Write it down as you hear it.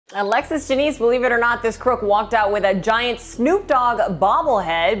Alexis Janice, believe it or not, this crook walked out with a giant Snoop Dogg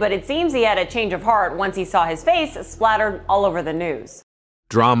bobblehead, but it seems he had a change of heart once he saw his face splattered all over the news.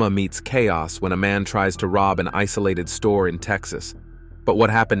 Drama meets chaos when a man tries to rob an isolated store in Texas. But what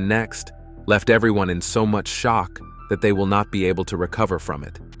happened next left everyone in so much shock that they will not be able to recover from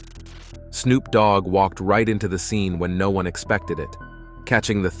it. Snoop Dogg walked right into the scene when no one expected it,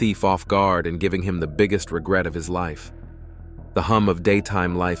 catching the thief off guard and giving him the biggest regret of his life. The hum of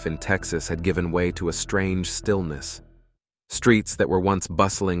daytime life in Texas had given way to a strange stillness. Streets that were once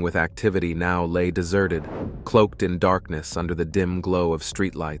bustling with activity now lay deserted, cloaked in darkness under the dim glow of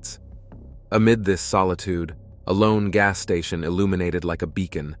streetlights. Amid this solitude, a lone gas station illuminated like a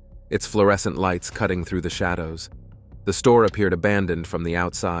beacon, its fluorescent lights cutting through the shadows. The store appeared abandoned from the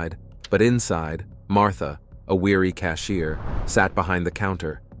outside, but inside, Martha, a weary cashier, sat behind the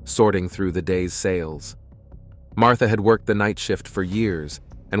counter, sorting through the day's sales. Martha had worked the night shift for years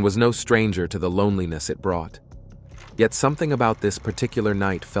and was no stranger to the loneliness it brought. Yet something about this particular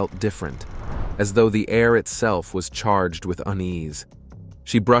night felt different, as though the air itself was charged with unease.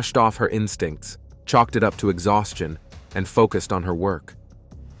 She brushed off her instincts, chalked it up to exhaustion, and focused on her work.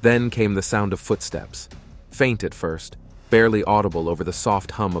 Then came the sound of footsteps, faint at first, barely audible over the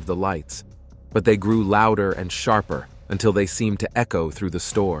soft hum of the lights, but they grew louder and sharper until they seemed to echo through the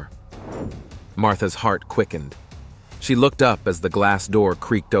store. Martha's heart quickened. She looked up as the glass door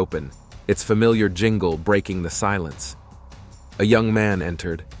creaked open, its familiar jingle breaking the silence. A young man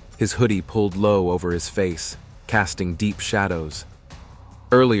entered, his hoodie pulled low over his face, casting deep shadows.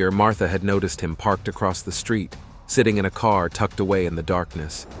 Earlier, Martha had noticed him parked across the street, sitting in a car tucked away in the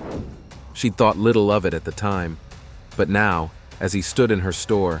darkness. She'd thought little of it at the time, but now, as he stood in her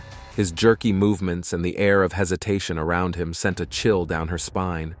store, his jerky movements and the air of hesitation around him sent a chill down her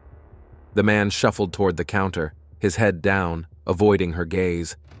spine. The man shuffled toward the counter, his head down, avoiding her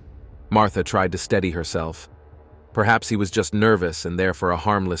gaze. Martha tried to steady herself. Perhaps he was just nervous and there for a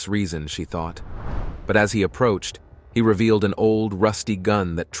harmless reason, she thought. But as he approached, he revealed an old, rusty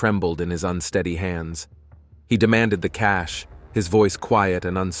gun that trembled in his unsteady hands. He demanded the cash, his voice quiet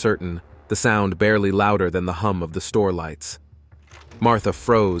and uncertain, the sound barely louder than the hum of the store lights. Martha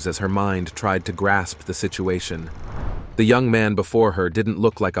froze as her mind tried to grasp the situation. The young man before her didn't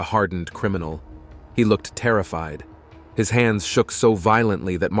look like a hardened criminal. He looked terrified. His hands shook so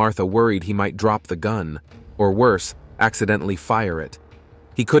violently that Martha worried he might drop the gun, or worse, accidentally fire it.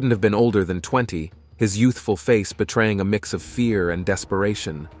 He couldn't have been older than 20, his youthful face betraying a mix of fear and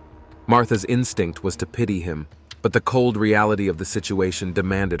desperation. Martha's instinct was to pity him, but the cold reality of the situation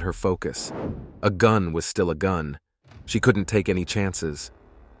demanded her focus. A gun was still a gun. She couldn't take any chances.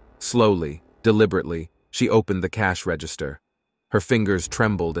 Slowly, deliberately, she opened the cash register. Her fingers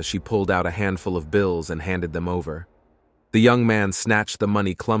trembled as she pulled out a handful of bills and handed them over. The young man snatched the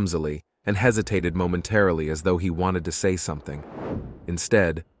money clumsily and hesitated momentarily as though he wanted to say something.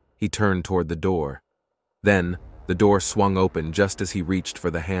 Instead, he turned toward the door. Then, the door swung open just as he reached for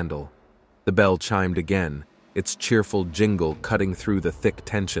the handle. The bell chimed again, its cheerful jingle cutting through the thick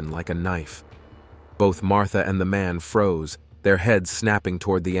tension like a knife. Both Martha and the man froze, their heads snapping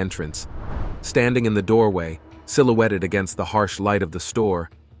toward the entrance. Standing in the doorway, silhouetted against the harsh light of the store,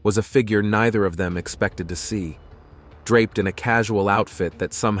 was a figure neither of them expected to see. Draped in a casual outfit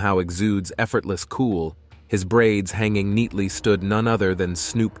that somehow exudes effortless cool, his braids hanging neatly stood none other than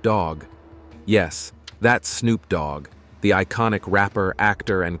Snoop Dogg. Yes, that Snoop Dogg, the iconic rapper,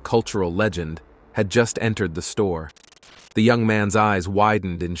 actor, and cultural legend, had just entered the store. The young man's eyes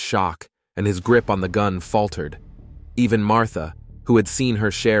widened in shock, and his grip on the gun faltered. Even Martha, who had seen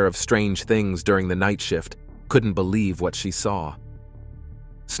her share of strange things during the night shift, couldn't believe what she saw.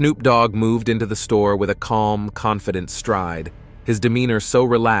 Snoop Dogg moved into the store with a calm, confident stride, his demeanor so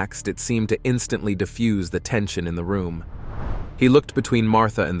relaxed it seemed to instantly diffuse the tension in the room. He looked between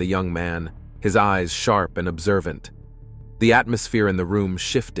Martha and the young man, his eyes sharp and observant. The atmosphere in the room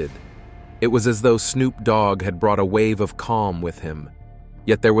shifted. It was as though Snoop Dogg had brought a wave of calm with him,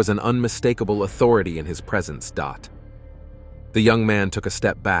 yet there was an unmistakable authority in his presence. The young man took a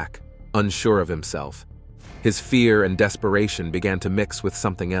step back, unsure of himself. His fear and desperation began to mix with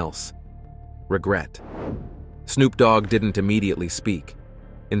something else. Regret. Snoop Dogg didn't immediately speak.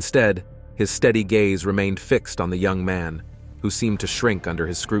 Instead, his steady gaze remained fixed on the young man, who seemed to shrink under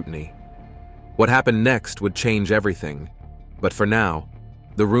his scrutiny. What happened next would change everything, but for now,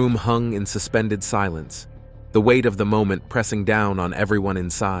 the room hung in suspended silence, the weight of the moment pressing down on everyone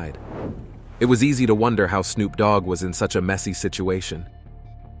inside. It was easy to wonder how Snoop Dogg was in such a messy situation.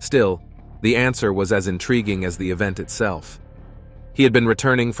 Still, the answer was as intriguing as the event itself. He had been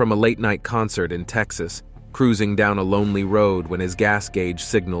returning from a late-night concert in Texas, cruising down a lonely road when his gas gauge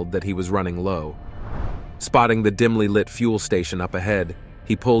signaled that he was running low. Spotting the dimly lit fuel station up ahead,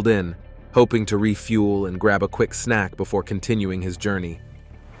 he pulled in, hoping to refuel and grab a quick snack before continuing his journey.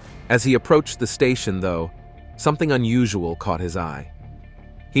 As he approached the station, though, something unusual caught his eye.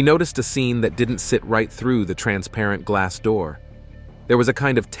 He noticed a scene that didn't sit right through the transparent glass door. There was a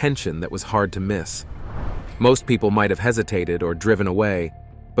kind of tension that was hard to miss. Most people might have hesitated or driven away,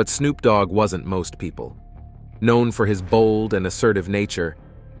 but Snoop Dogg wasn't most people. Known for his bold and assertive nature,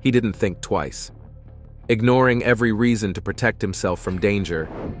 he didn't think twice. Ignoring every reason to protect himself from danger,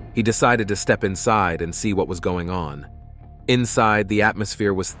 he decided to step inside and see what was going on. Inside, the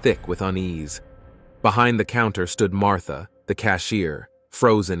atmosphere was thick with unease. Behind the counter stood Martha, the cashier,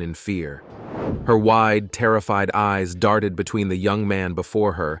 frozen in fear. Her wide, terrified eyes darted between the young man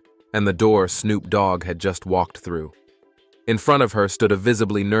before her and the door Snoop Dogg had just walked through. In front of her stood a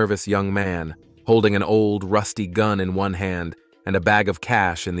visibly nervous young man, holding an old, rusty gun in one hand and a bag of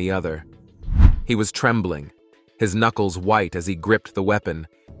cash in the other. He was trembling, his knuckles white as he gripped the weapon,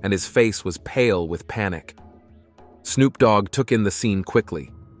 and his face was pale with panic. Snoop Dogg took in the scene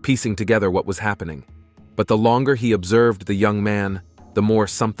quickly, piecing together what was happening. But the longer he observed the young man, the more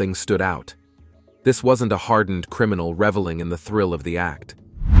something stood out. This wasn't a hardened criminal reveling in the thrill of the act.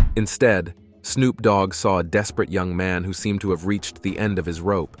 Instead, Snoop Dogg saw a desperate young man who seemed to have reached the end of his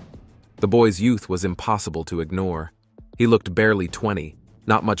rope. The boy's youth was impossible to ignore. He looked barely 20,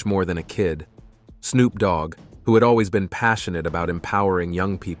 not much more than a kid. Snoop Dogg, who had always been passionate about empowering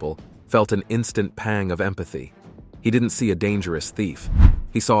young people, felt an instant pang of empathy. He didn't see a dangerous thief.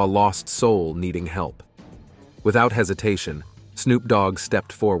 He saw a lost soul needing help. Without hesitation, Snoop Dogg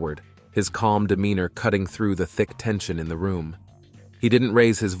stepped forward, his calm demeanor cutting through the thick tension in the room. He didn't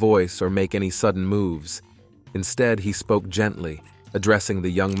raise his voice or make any sudden moves. Instead, he spoke gently, addressing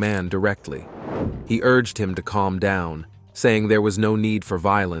the young man directly. He urged him to calm down, saying there was no need for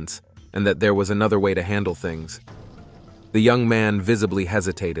violence and that there was another way to handle things. The young man visibly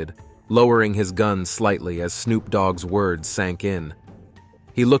hesitated, lowering his gun slightly as Snoop Dogg's words sank in.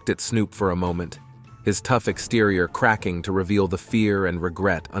 He looked at Snoop for a moment, his tough exterior cracking to reveal the fear and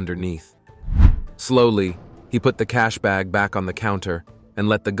regret underneath. Slowly, he put the cash bag back on the counter and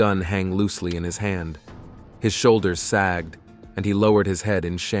let the gun hang loosely in his hand. His shoulders sagged, and he lowered his head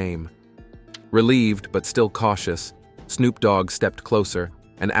in shame. Relieved but still cautious, Snoop Dogg stepped closer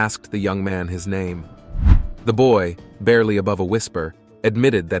and asked the young man his name. The boy, barely above a whisper,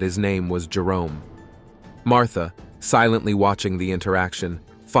 admitted that his name was Jerome. Martha, silently watching the interaction,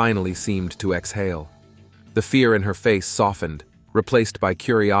 finally seemed to exhale. The fear in her face softened, replaced by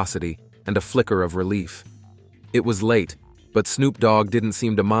curiosity and a flicker of relief. It was late, but Snoop Dogg didn't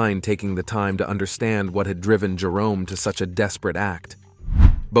seem to mind taking the time to understand what had driven Jerome to such a desperate act.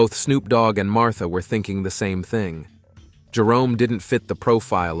 Both Snoop Dogg and Martha were thinking the same thing. Jerome didn't fit the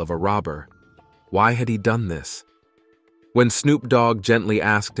profile of a robber. Why had he done this? When Snoop Dogg gently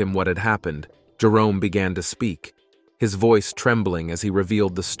asked him what had happened, Jerome began to speak, his voice trembling as he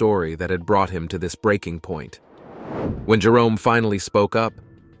revealed the story that had brought him to this breaking point. When Jerome finally spoke up,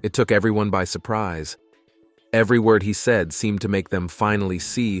 it took everyone by surprise. Every word he said seemed to make them finally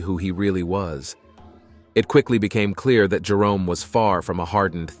see who he really was. It quickly became clear that Jerome was far from a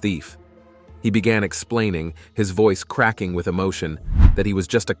hardened thief. He began explaining, his voice cracking with emotion, that he was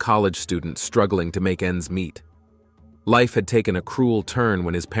just a college student struggling to make ends meet. Life had taken a cruel turn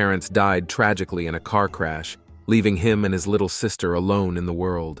when his parents died tragically in a car crash, leaving him and his little sister alone in the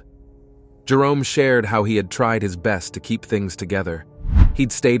world. Jerome shared how he had tried his best to keep things together.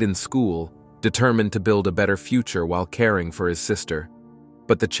 He'd stayed in school, determined to build a better future while caring for his sister.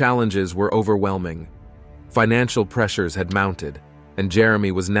 But the challenges were overwhelming. Financial pressures had mounted, and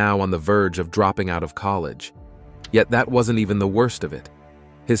Jeremy was now on the verge of dropping out of college. Yet that wasn't even the worst of it.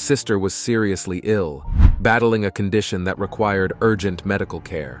 His sister was seriously ill, battling a condition that required urgent medical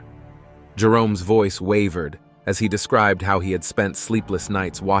care. Jerome's voice wavered as he described how he had spent sleepless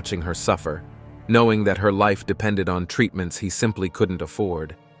nights watching her suffer, knowing that her life depended on treatments he simply couldn't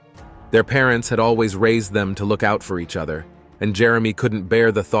afford. Their parents had always raised them to look out for each other, and Jeremy couldn't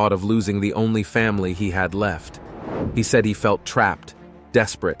bear the thought of losing the only family he had left. He said he felt trapped,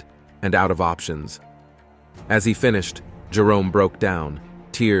 desperate, and out of options. As he finished, Jerome broke down,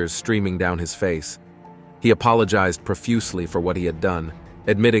 tears streaming down his face. He apologized profusely for what he had done,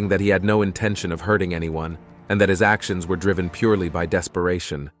 admitting that he had no intention of hurting anyone and that his actions were driven purely by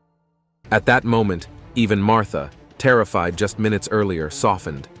desperation. At that moment, even Martha, terrified just minutes earlier,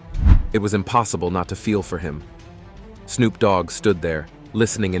 softened. It was impossible not to feel for him. Snoop Dogg stood there,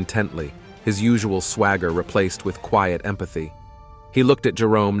 listening intently, his usual swagger replaced with quiet empathy. He looked at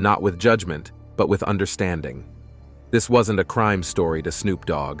Jerome not with judgment, but with understanding. This wasn't a crime story to Snoop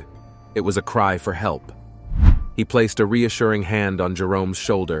Dogg. It was a cry for help. He placed a reassuring hand on Jerome's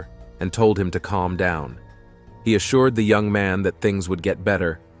shoulder and told him to calm down. He assured the young man that things would get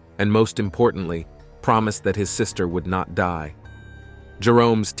better, and most importantly, promised that his sister would not die.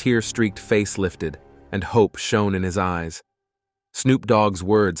 Jerome's tear-streaked face lifted, and hope shone in his eyes. Snoop Dogg's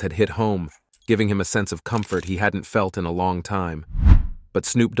words had hit home, giving him a sense of comfort he hadn't felt in a long time. But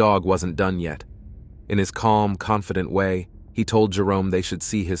Snoop Dogg wasn't done yet. In his calm, confident way, he told Jerome they should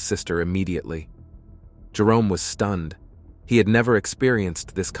see his sister immediately. Jerome was stunned. He had never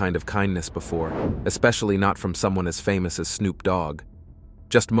experienced this kind of kindness before, especially not from someone as famous as Snoop Dogg.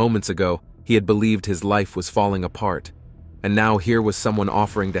 Just moments ago, he had believed his life was falling apart, and now here was someone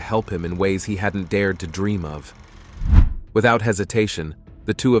offering to help him in ways he hadn't dared to dream of. Without hesitation,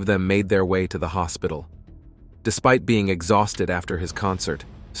 the two of them made their way to the hospital. Despite being exhausted after his concert,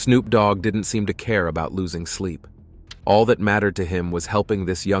 Snoop Dogg didn't seem to care about losing sleep. All that mattered to him was helping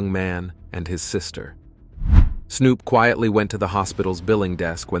this young man and his sister. Snoop quietly went to the hospital's billing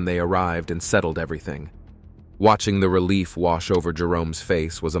desk when they arrived and settled everything. Watching the relief wash over Jerome's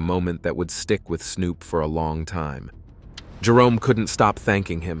face was a moment that would stick with Snoop for a long time. Jerome couldn't stop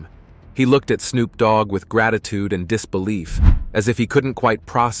thanking him. He looked at Snoop Dogg with gratitude and disbelief, as if he couldn't quite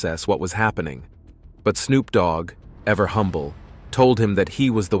process what was happening. But Snoop Dogg, ever humble, told him that he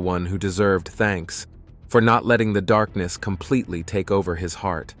was the one who deserved thanks for not letting the darkness completely take over his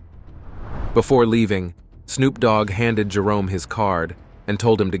heart. Before leaving, Snoop Dogg handed Jerome his card and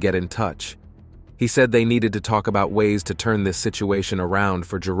told him to get in touch. He said they needed to talk about ways to turn this situation around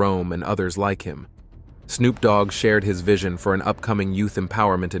for Jerome and others like him. Snoop Dogg shared his vision for an upcoming youth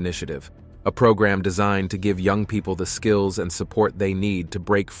empowerment initiative, a program designed to give young people the skills and support they need to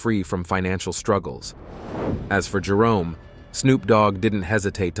break free from financial struggles. As for Jerome, Snoop Dogg didn't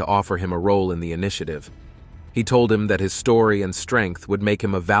hesitate to offer him a role in the initiative. He told him that his story and strength would make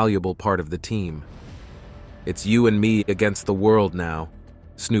him a valuable part of the team. "It's you and me against the world now,"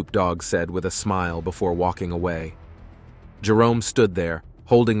 Snoop Dogg said with a smile before walking away. Jerome stood there,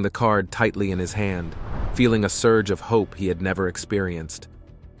 holding the card tightly in his hand, feeling a surge of hope he had never experienced.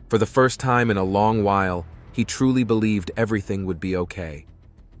 For the first time in a long while, he truly believed everything would be okay.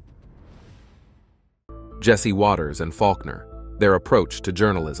 Jesse Watters and Faulkner, their approach to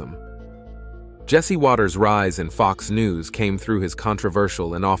journalism. Jesse Watters' rise in Fox News came through his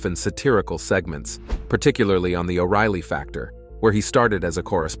controversial and often satirical segments, particularly on The O'Reilly Factor, where he started as a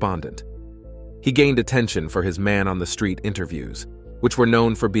correspondent. He gained attention for his man-on-the-street interviews, which were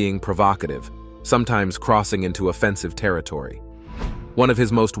known for being provocative, sometimes crossing into offensive territory. One of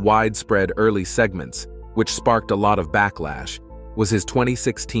his most widespread early segments, which sparked a lot of backlash, was his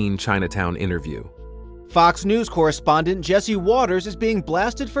 2016 Chinatown interview. Fox News correspondent Jesse Watters is being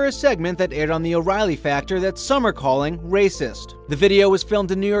blasted for a segment that aired on The O'Reilly Factor that some are calling racist. The video was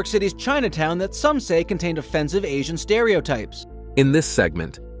filmed in New York City's Chinatown that some say contained offensive Asian stereotypes. In this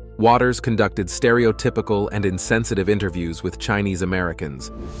segment, Watters conducted stereotypical and insensitive interviews with Chinese Americans,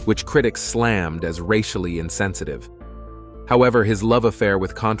 which critics slammed as racially insensitive. However, his love affair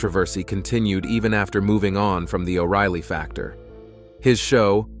with controversy continued even after moving on from The O'Reilly Factor. His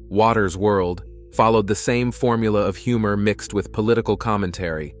show, Watters' World, followed the same formula of humor mixed with political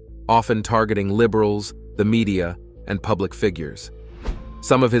commentary, often targeting liberals, the media, and public figures.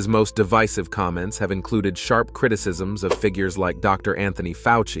 Some of his most divisive comments have included sharp criticisms of figures like Dr. Anthony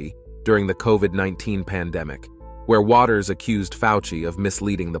Fauci during the COVID-19 pandemic, where Watters accused Fauci of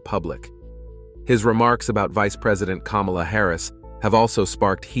misleading the public. His remarks about Vice President Kamala Harris have also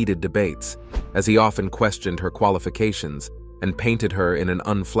sparked heated debates, as he often questioned her qualifications and painted her in an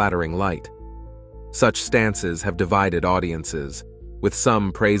unflattering light. Such stances have divided audiences, with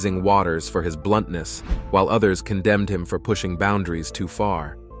some praising Watters for his bluntness, while others condemned him for pushing boundaries too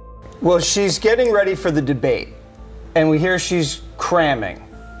far. Well, she's getting ready for the debate, and we hear she's cramming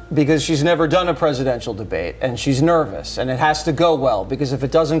because she's never done a presidential debate, and she's nervous, and it has to go well, because if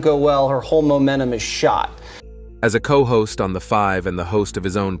it doesn't go well, her whole momentum is shot. As a co-host on The Five and the host of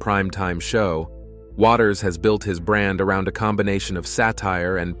his own primetime show, Watters has built his brand around a combination of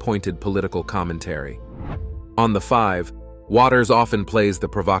satire and pointed political commentary. On The Five, Watters often plays the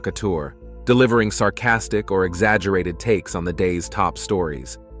provocateur, delivering sarcastic or exaggerated takes on the day's top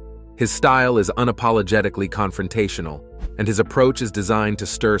stories. His style is unapologetically confrontational, and his approach is designed to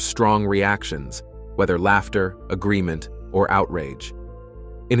stir strong reactions, whether laughter, agreement, or outrage.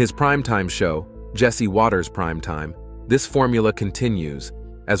 In his primetime show, Jesse Watters Primetime, this formula continues,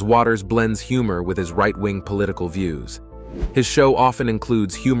 as Watters blends humor with his right-wing political views. His show often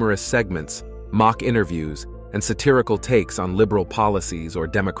includes humorous segments, mock interviews, and satirical takes on liberal policies or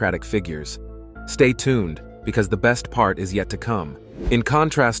Democratic figures. Stay tuned, because the best part is yet to come. In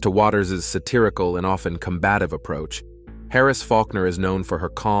contrast to Waters' satirical and often combative approach, Harris Faulkner is known for her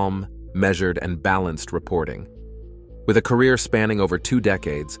calm, measured, and balanced reporting. With a career spanning over 2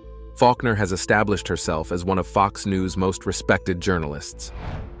 decades, Faulkner has established herself as one of Fox News' most respected journalists.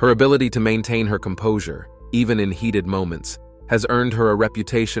 Her ability to maintain her composure, even in heated moments, has earned her a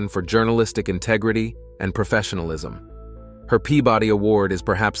reputation for journalistic integrity and professionalism. Her Peabody Award is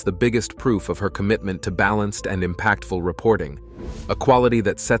perhaps the biggest proof of her commitment to balanced and impactful reporting, a quality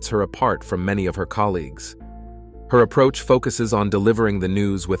that sets her apart from many of her colleagues. Her approach focuses on delivering the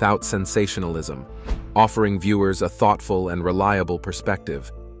news without sensationalism, offering viewers a thoughtful and reliable perspective.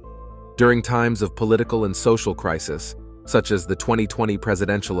 During times of political and social crisis, such as the 2020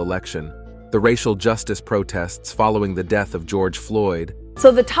 presidential election, the racial justice protests following the death of George Floyd. So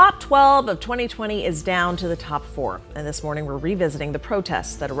the top 12 of 2020 is down to the top 4. And this morning we're revisiting the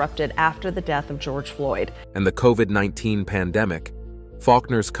protests that erupted after the death of George Floyd. And the COVID-19 pandemic,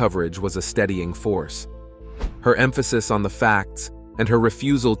 Faulkner's coverage was a steadying force. Her emphasis on the facts and her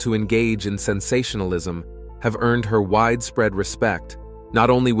refusal to engage in sensationalism have earned her widespread respect, not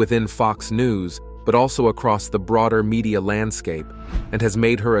only within Fox News, but also across the broader media landscape, and has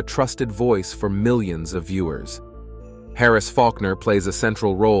made her a trusted voice for millions of viewers. Harris Faulkner plays a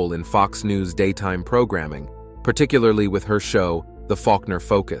central role in Fox News' daytime programming, particularly with her show, The Faulkner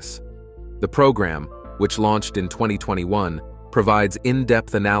Focus. The program, which launched in 2021, provides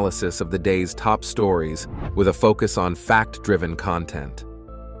in-depth analysis of the day's top stories with a focus on fact-driven content.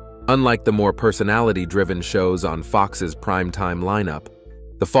 Unlike the more personality-driven shows on Fox's primetime lineup,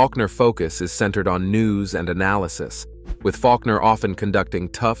 The Faulkner Focus is centered on news and analysis, with Faulkner often conducting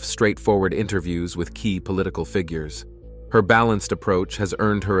tough, straightforward interviews with key political figures. Her balanced approach has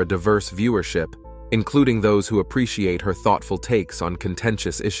earned her a diverse viewership, including those who appreciate her thoughtful takes on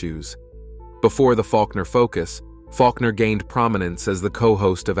contentious issues. Before The Faulkner Focus, Faulkner gained prominence as the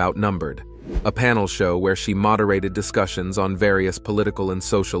co-host of Outnumbered, a panel show where she moderated discussions on various political and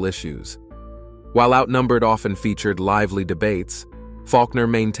social issues. While Outnumbered often featured lively debates, Faulkner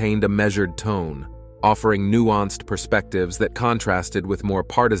maintained a measured tone, offering nuanced perspectives that contrasted with more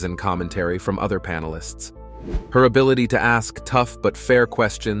partisan commentary from other panelists. Her ability to ask tough but fair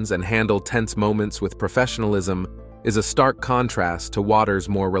questions and handle tense moments with professionalism is a stark contrast to Waters'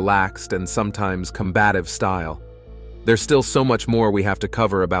 more relaxed and sometimes combative style. There's still so much more we have to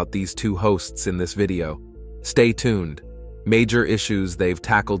cover about these two hosts in this video. Stay tuned. Major issues they've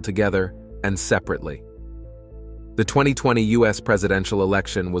tackled together and separately. The 2020 U.S. presidential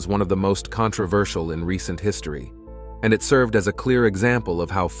election was one of the most controversial in recent history, and it served as a clear example of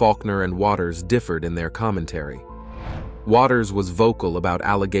how Faulkner and Waters differed in their commentary. Waters was vocal about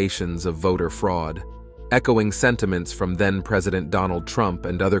allegations of voter fraud, echoing sentiments from then-President Donald Trump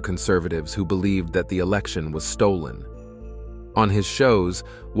and other conservatives who believed that the election was stolen. On his shows,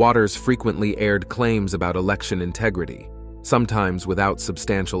 Waters frequently aired claims about election integrity, sometimes without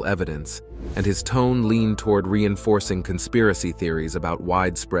substantial evidence, and his tone leaned toward reinforcing conspiracy theories about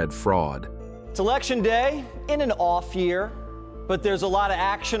widespread fraud. It's election day in an off year, but there's a lot of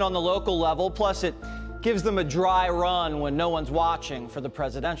action on the local level, plus it gives them a dry run when no one's watching for the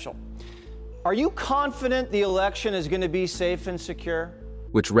presidential. Are you confident the election is going to be safe and secure?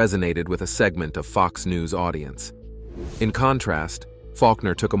 Which resonated with a segment of Fox News audience. In contrast,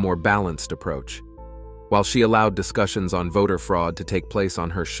 Faulkner took a more balanced approach. While she allowed discussions on voter fraud to take place on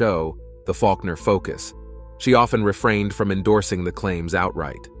her show, The Faulkner Focus, she often refrained from endorsing the claims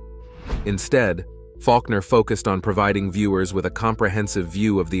outright. Instead, Faulkner focused on providing viewers with a comprehensive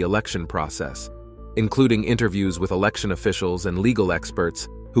view of the election process, including interviews with election officials and legal experts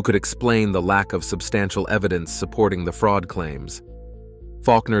who could explain the lack of substantial evidence supporting the fraud claims.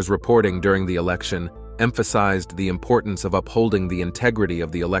 Faulkner's reporting during the election emphasized the importance of upholding the integrity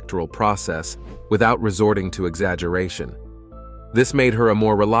of the electoral process without resorting to exaggeration. This made her a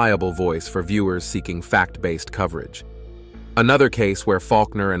more reliable voice for viewers seeking fact-based coverage. Another case where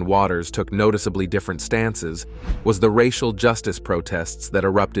Faulkner and Waters took noticeably different stances was the racial justice protests that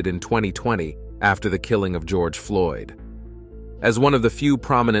erupted in 2020 after the killing of George Floyd. As one of the few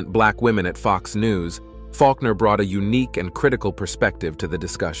prominent black women at Fox News, Faulkner brought a unique and critical perspective to the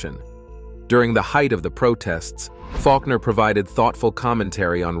discussion. During the height of the protests, Faulkner provided thoughtful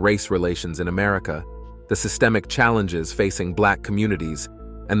commentary on race relations in America, the systemic challenges facing black communities,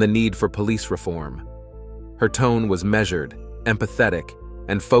 and the need for police reform. Her tone was measured, empathetic,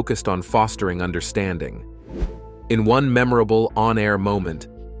 and focused on fostering understanding. In one memorable on-air moment,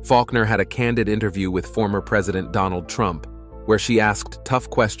 Faulkner had a candid interview with former President Donald Trump, where she asked tough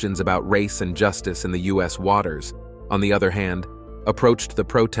questions about race and justice in the U.S. waters. On the other hand, approached the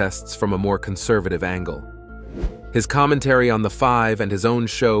protests from a more conservative angle. His commentary on The Five and his own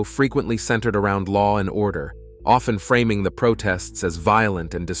show frequently centered around law and order, often framing the protests as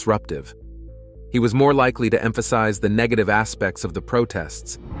violent and disruptive. He was more likely to emphasize the negative aspects of the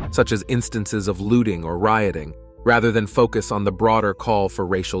protests, such as instances of looting or rioting, rather than focus on the broader call for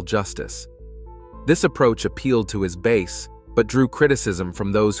racial justice. This approach appealed to his base, but drew criticism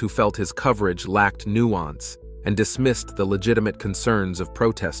from those who felt his coverage lacked nuance and dismissed the legitimate concerns of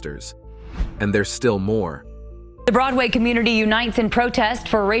protesters. And there's still more. The Broadway community unites in protest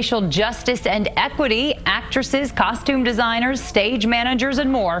for racial justice and equity. Actresses, costume designers, stage managers,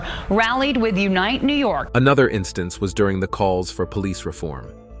 and more rallied with Unite New York. Another instance was during the calls for police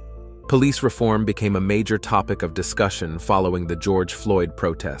reform. Police reform became a major topic of discussion following the George Floyd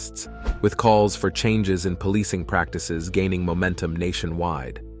protests, with calls for changes in policing practices gaining momentum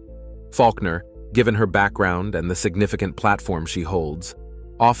nationwide. Faulkner, given her background and the significant platform she holds,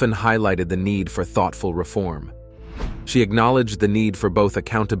 often highlighted the need for thoughtful reform. She acknowledged the need for both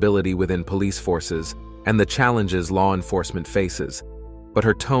accountability within police forces and the challenges law enforcement faces, but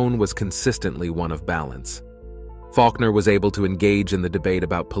her tone was consistently one of balance. Faulkner was able to engage in the debate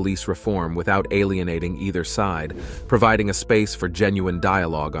about police reform without alienating either side, providing a space for genuine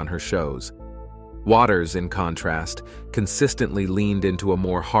dialogue on her shows. Waters, in contrast, consistently leaned into a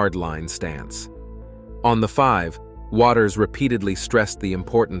more hardline stance. On The Five, Waters repeatedly stressed the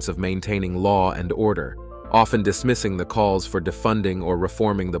importance of maintaining law and order, often dismissing the calls for defunding or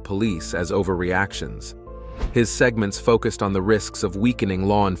reforming the police as overreactions. His segments focused on the risks of weakening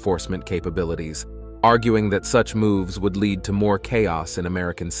law enforcement capabilities, arguing that such moves would lead to more chaos in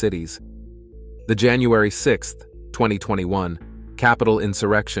American cities. The January 6, 2021, Capitol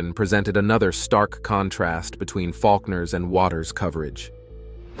insurrection presented another stark contrast between Faulkner's and Waters' coverage.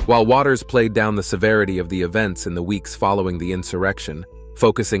 While Waters played down the severity of the events in the weeks following the insurrection,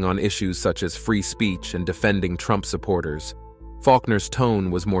 focusing on issues such as free speech and defending Trump supporters, Faulkner's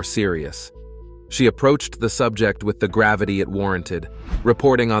tone was more serious. She approached the subject with the gravity it warranted,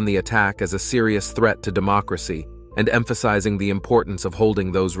 reporting on the attack as a serious threat to democracy and emphasizing the importance of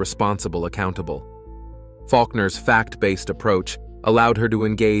holding those responsible accountable. Faulkner's fact-based approach allowed her to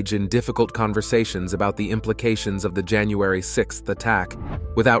engage in difficult conversations about the implications of the January 6th attack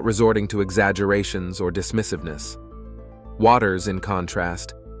without resorting to exaggerations or dismissiveness. Waters, in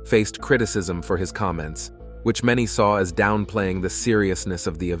contrast, faced criticism for his comments, which many saw as downplaying the seriousness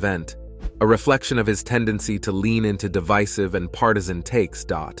of the event, a reflection of his tendency to lean into divisive and partisan takes.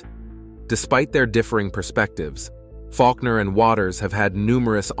 Despite their differing perspectives, Faulkner and Waters have had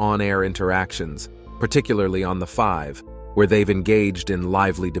numerous on-air interactions, particularly on The Five, where they've engaged in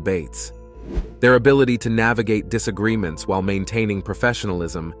lively debates. Their ability to navigate disagreements while maintaining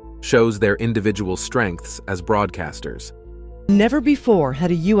professionalism shows their individual strengths as broadcasters. Never before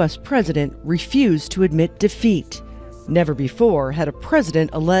had a U.S. president refused to admit defeat. Never before had a president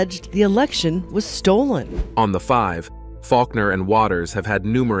alleged the election was stolen. On The Five, Faulkner and Waters have had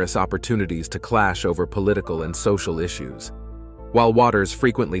numerous opportunities to clash over political and social issues. While Waters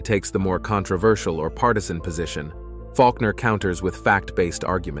frequently takes the more controversial or partisan position, Faulkner counters with fact-based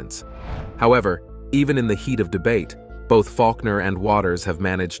arguments. However, even in the heat of debate, both Faulkner and Waters have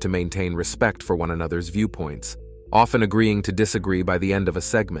managed to maintain respect for one another's viewpoints, often agreeing to disagree by the end of a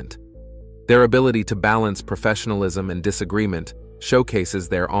segment. Their ability to balance professionalism and disagreement showcases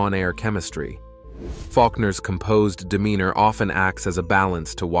their on-air chemistry. Faulkner's composed demeanor often acts as a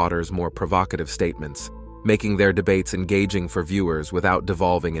balance to Waters' more provocative statements, making their debates engaging for viewers without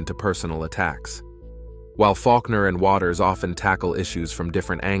devolving into personal attacks. While Faulkner and Waters often tackle issues from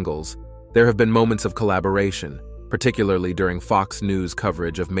different angles, there have been moments of collaboration, particularly during Fox News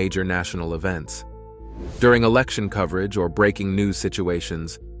coverage of major national events. During election coverage or breaking news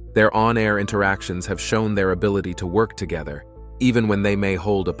situations, their on-air interactions have shown their ability to work together, even when they may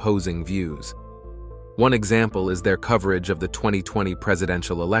hold opposing views. One example is their coverage of the 2020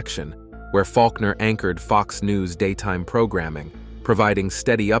 presidential election, where Faulkner anchored Fox News daytime programming, providing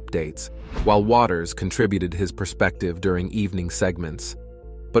steady updates, while Waters contributed his perspective during evening segments.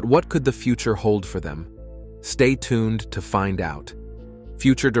 But what could the future hold for them? Stay tuned to find out.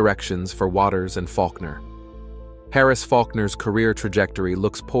 Future directions for Waters and Faulkner. Harris Faulkner's career trajectory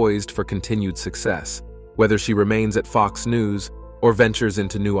looks poised for continued success, whether she remains at Fox News or ventures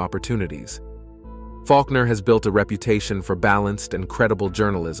into new opportunities. Faulkner has built a reputation for balanced and credible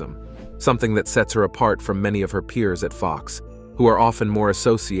journalism, something that sets her apart from many of her peers at Fox, who are often more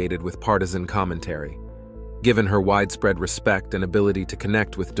associated with partisan commentary. Given her widespread respect and ability to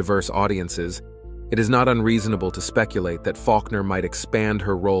connect with diverse audiences, it is not unreasonable to speculate that Faulkner might expand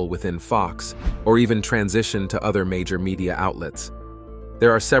her role within Fox, or even transition to other major media outlets.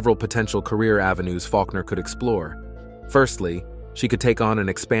 There are several potential career avenues Faulkner could explore. Firstly, she could take on an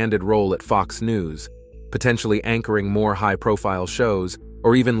expanded role at Fox News, potentially anchoring more high-profile shows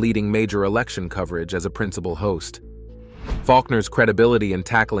or even leading major election coverage as a principal host. Faulkner's credibility in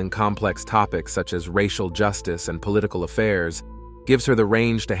tackling complex topics such as racial justice and political affairs gives her the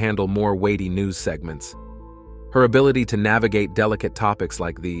range to handle more weighty news segments. Her ability to navigate delicate topics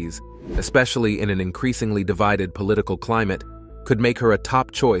like these, especially in an increasingly divided political climate, could make her a top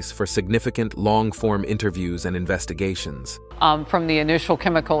choice for significant long-form interviews and investigations. From the initial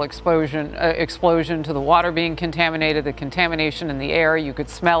chemical explosion to the water being contaminated, the contamination in the air, you could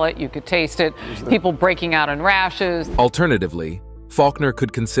smell it, you could taste it, people breaking out in rashes. Alternatively, Faulkner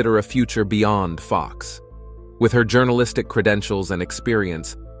could consider a future beyond Fox. With her journalistic credentials and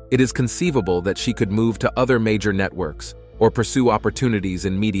experience, it is conceivable that she could move to other major networks or pursue opportunities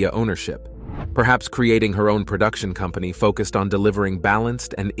in media ownership, perhaps creating her own production company focused on delivering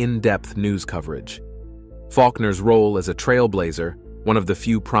balanced and in-depth news coverage. Faulkner's role as a trailblazer, one of the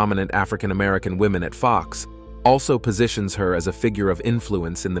few prominent African-American women at Fox, also positions her as a figure of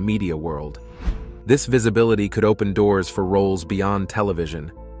influence in the media world. This visibility could open doors for roles beyond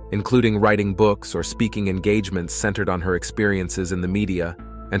television, including writing books or speaking engagements centered on her experiences in the media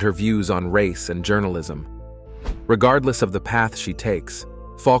and her views on race and journalism. Regardless of the path she takes,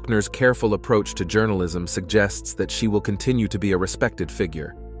 Faulkner's careful approach to journalism suggests that she will continue to be a respected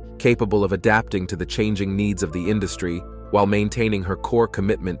figure, capable of adapting to the changing needs of the industry while maintaining her core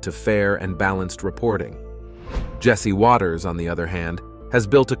commitment to fair and balanced reporting. Jesse Watters, on the other hand, has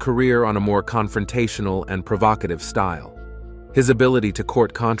built a career on a more confrontational and provocative style. His ability to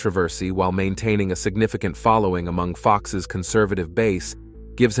court controversy while maintaining a significant following among Fox's conservative base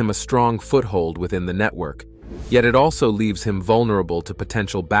gives him a strong foothold within the network, yet it also leaves him vulnerable to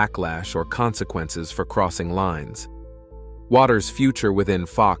potential backlash or consequences for crossing lines. Watters' future within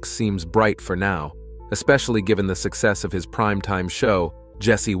Fox seems bright for now, especially given the success of his primetime show,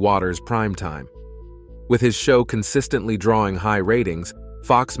 Jesse Watters Primetime. With his show consistently drawing high ratings,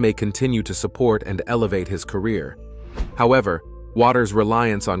 Fox may continue to support and elevate his career. However, Watters'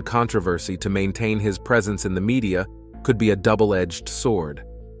 reliance on controversy to maintain his presence in the media could be a double-edged sword.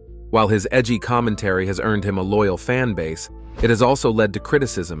 While his edgy commentary has earned him a loyal fan base, it has also led to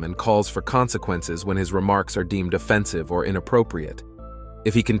criticism and calls for consequences when his remarks are deemed offensive or inappropriate.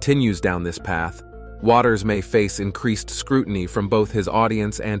 If he continues down this path, Watters may face increased scrutiny from both his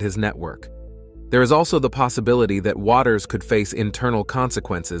audience and his network. There is also the possibility that Watters could face internal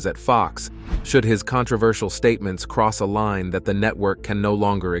consequences at Fox should his controversial statements cross a line that the network can no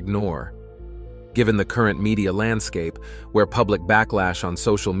longer ignore. Given the current media landscape, where public backlash on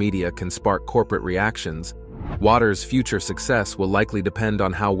social media can spark corporate reactions, Watters' future success will likely depend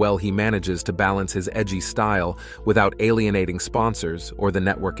on how well he manages to balance his edgy style without alienating sponsors or the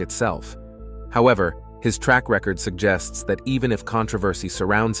network itself. However, his track record suggests that even if controversy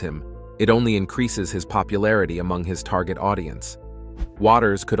surrounds him, it only increases his popularity among his target audience.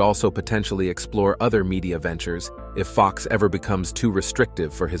 Watters could also potentially explore other media ventures if Fox ever becomes too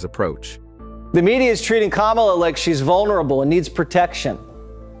restrictive for his approach. The media is treating Kamala like she's vulnerable and needs protection,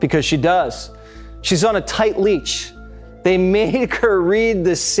 because she does. She's on a tight leash. They make her read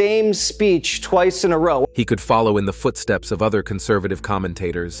the same speech twice in a row. He could follow in the footsteps of other conservative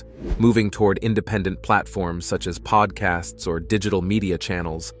commentators, moving toward independent platforms such as podcasts or digital media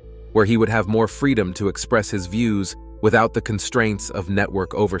channels, where he would have more freedom to express his views without the constraints of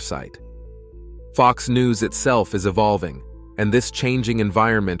network oversight. Fox News itself is evolving, and this changing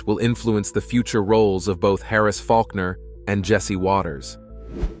environment will influence the future roles of both Harris Faulkner and Jesse Watters.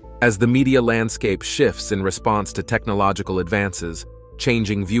 As the media landscape shifts in response to technological advances,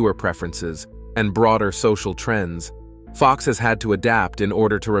 changing viewer preferences, and broader social trends, Fox has had to adapt in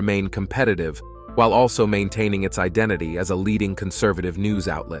order to remain competitive while also maintaining its identity as a leading conservative news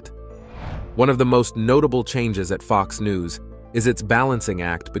outlet. One of the most notable changes at Fox News is its balancing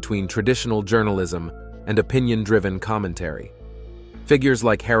act between traditional journalism and opinion-driven commentary. Figures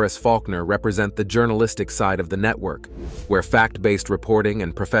like Harris Faulkner represent the journalistic side of the network, where fact-based reporting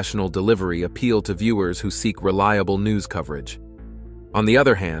and professional delivery appeal to viewers who seek reliable news coverage. On the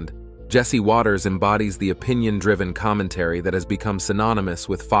other hand, Jesse Watters embodies the opinion-driven commentary that has become synonymous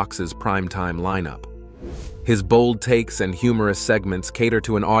with Fox's primetime lineup. His bold takes and humorous segments cater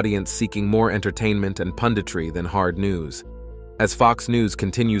to an audience seeking more entertainment and punditry than hard news. As Fox News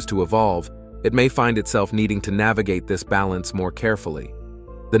continues to evolve, it may find itself needing to navigate this balance more carefully.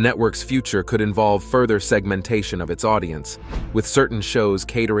 The network's future could involve further segmentation of its audience, with certain shows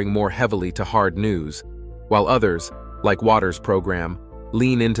catering more heavily to hard news, while others, like Waters' program,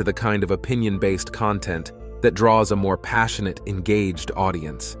 lean into the kind of opinion-based content that draws a more passionate, engaged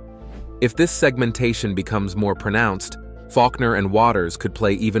audience. If this segmentation becomes more pronounced, Faulkner and Waters could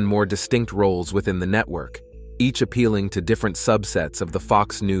play even more distinct roles within the network, each appealing to different subsets of the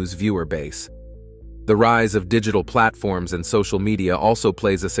Fox News viewer base. The rise of digital platforms and social media also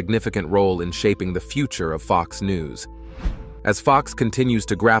plays a significant role in shaping the future of Fox News. As Fox continues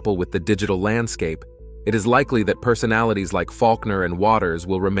to grapple with the digital landscape, it is likely that personalities like Faulkner and Waters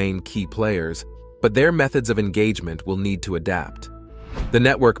will remain key players, but their methods of engagement will need to adapt. The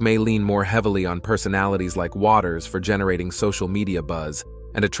network may lean more heavily on personalities like Waters for generating social media buzz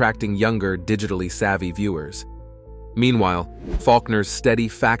and attracting younger, digitally savvy viewers. Meanwhile, Faulkner's steady,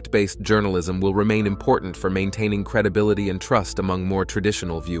 fact-based journalism will remain important for maintaining credibility and trust among more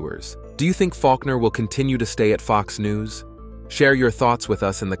traditional viewers. Do you think Faulkner will continue to stay at Fox News? Share your thoughts with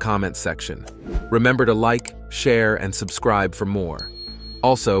us in the comments section. Remember to like, share, and subscribe for more.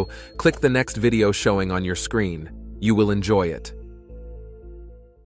 Also, click the next video showing on your screen. You will enjoy it.